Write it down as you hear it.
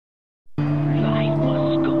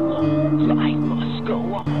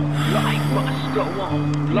on, life must go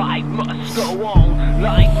on, life must go on,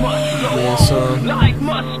 life must go on, life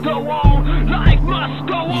must go on, life must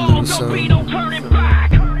go on, there'll be no turning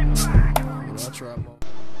back.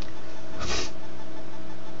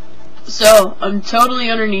 So, I'm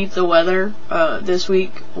totally underneath the weather this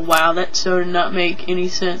week. Wow, that sort of not make any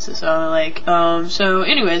sense, it sounded like. So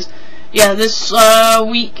anyways, yeah, this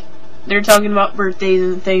week they're talking about birthdays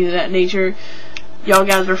and things of that nature. Y'all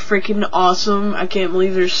guys are freaking awesome. I can't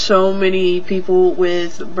believe there's so many people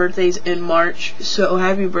with birthdays in March. So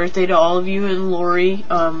happy birthday to all of you, and Lori,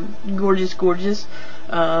 gorgeous, gorgeous.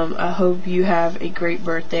 I hope you have a great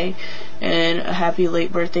birthday, and a happy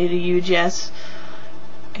late birthday to you, Jess.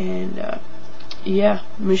 And yeah,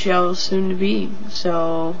 Michelle soon to be.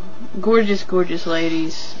 So gorgeous, gorgeous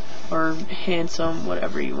ladies, or handsome,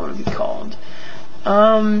 whatever you want to be called.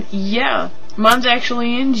 Yeah, mine's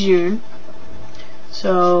actually in June.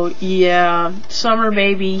 So yeah, summer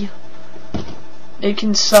baby. It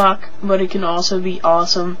can suck, but it can also be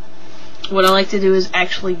awesome. What I like to do is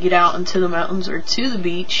actually get out into the mountains or to the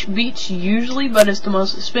beach. Beach usually, but it's the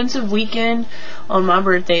most expensive weekend on my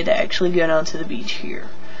birthday to actually go down to the beach here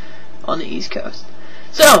on the East Coast.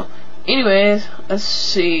 So, anyways, let's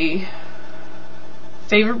see.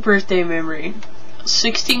 Favorite birthday memory.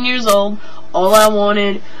 16 years old. All I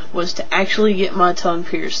wanted was to actually get my tongue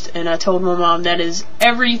pierced, and I told my mom that is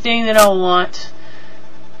everything that I want.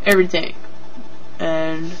 Everything.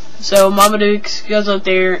 And so Mama Dukes goes up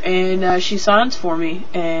there and she signs for me,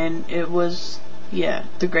 and it was, yeah,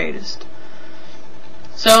 the greatest.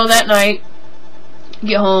 So that night,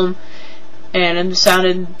 get home, and I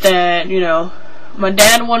decided that, you know, my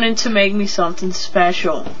dad wanted to make me something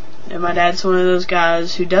special. And my dad's one of those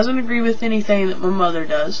guys who doesn't agree with anything that my mother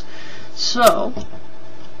does. So,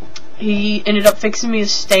 he ended up fixing me a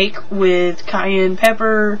steak with cayenne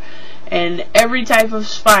pepper and every type of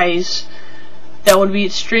spice that would be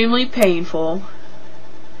extremely painful,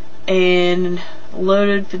 and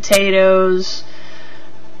loaded potatoes,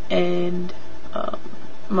 and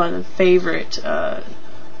my favorite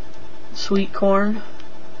sweet corn,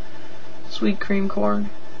 sweet cream corn.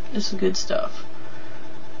 This is good stuff.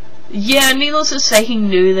 Yeah, needless to say, he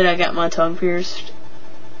knew that I got my tongue pierced,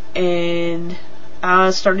 and I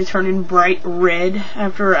started turning bright red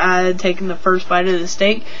after I had taken the first bite of the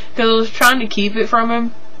steak, because I was trying to keep it from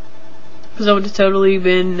him, because I would have totally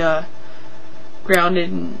been grounded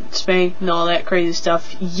and spanked and all that crazy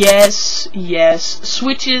stuff. Yes, yes.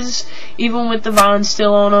 Switches, even with the vines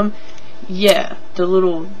still on them. Yeah, the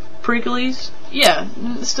little pricklies. Yeah,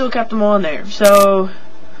 still kept them on there. So,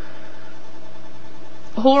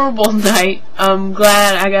 horrible night. I'm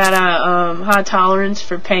glad I got a high tolerance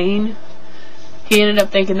for pain. He ended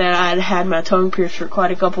up thinking that I had had my tongue pierced for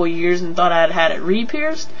quite a couple of years and thought I had had it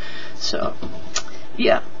re-pierced. So,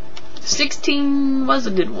 yeah. 16 was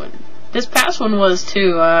a good one. This past one was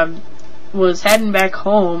too. I was heading back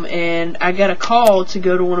home, and I got a call to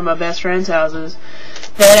go to one of my best friend's houses.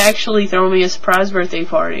 They had actually thrown me a surprise birthday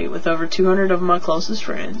party with over 200 of my closest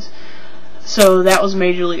friends. So that was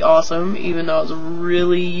majorly awesome, even though I was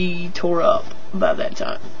really tore up by that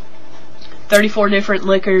time. 34 different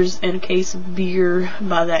liquors and a case of beer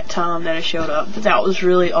by that time that I showed up. But that was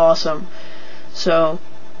really awesome. So,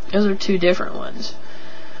 those are two different ones.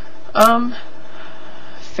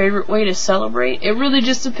 Favorite way to celebrate? It really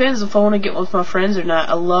just depends if I want to get with my friends or not.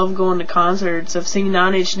 I love going to concerts. I've seen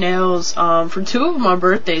 9 Inch Nails for 2 of my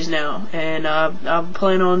birthdays now, and I'm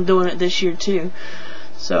planning on doing it this year too.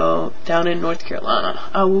 So, down in North Carolina,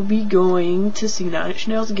 I will be going to see 9 Inch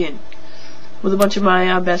Nails again with a bunch of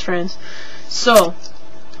my best friends. So,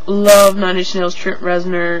 love 9 Inch Nails. Trent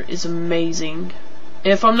Reznor is amazing.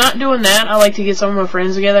 If I'm not doing that, I like to get some of my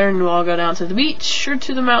friends together and we'll all go down to the beach or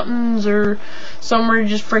to the mountains or somewhere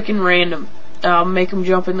just freaking random. I'll make them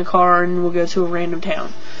jump in the car and we'll go to a random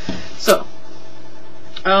town. So,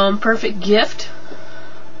 perfect gift.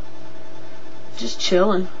 Just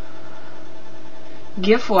chilling.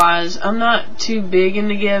 Gift-wise, I'm not too big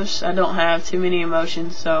into gifts. I don't have too many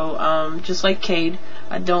emotions. So, just like Cade,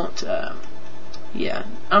 I don't, yeah,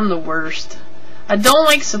 I'm the worst. I don't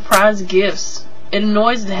like surprise gifts. It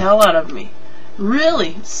annoys the hell out of me.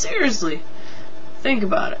 Really, seriously. Think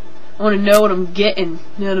about it. I want to know what I'm getting.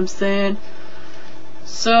 You know what I'm saying?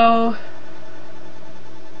 So,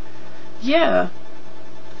 yeah.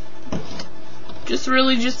 Just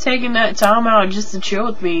really just taking that time out just to chill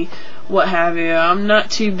with me, what have you. I'm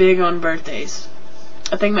not too big on birthdays.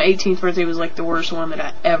 I think my 18th birthday was like the worst one that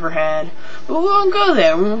I ever had. But we won't go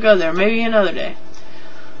there. We won't go there. Maybe another day.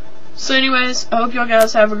 So anyways, I hope y'all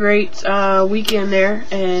guys have a great weekend there,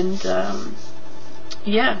 and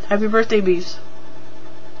yeah, happy birthday, Beavs.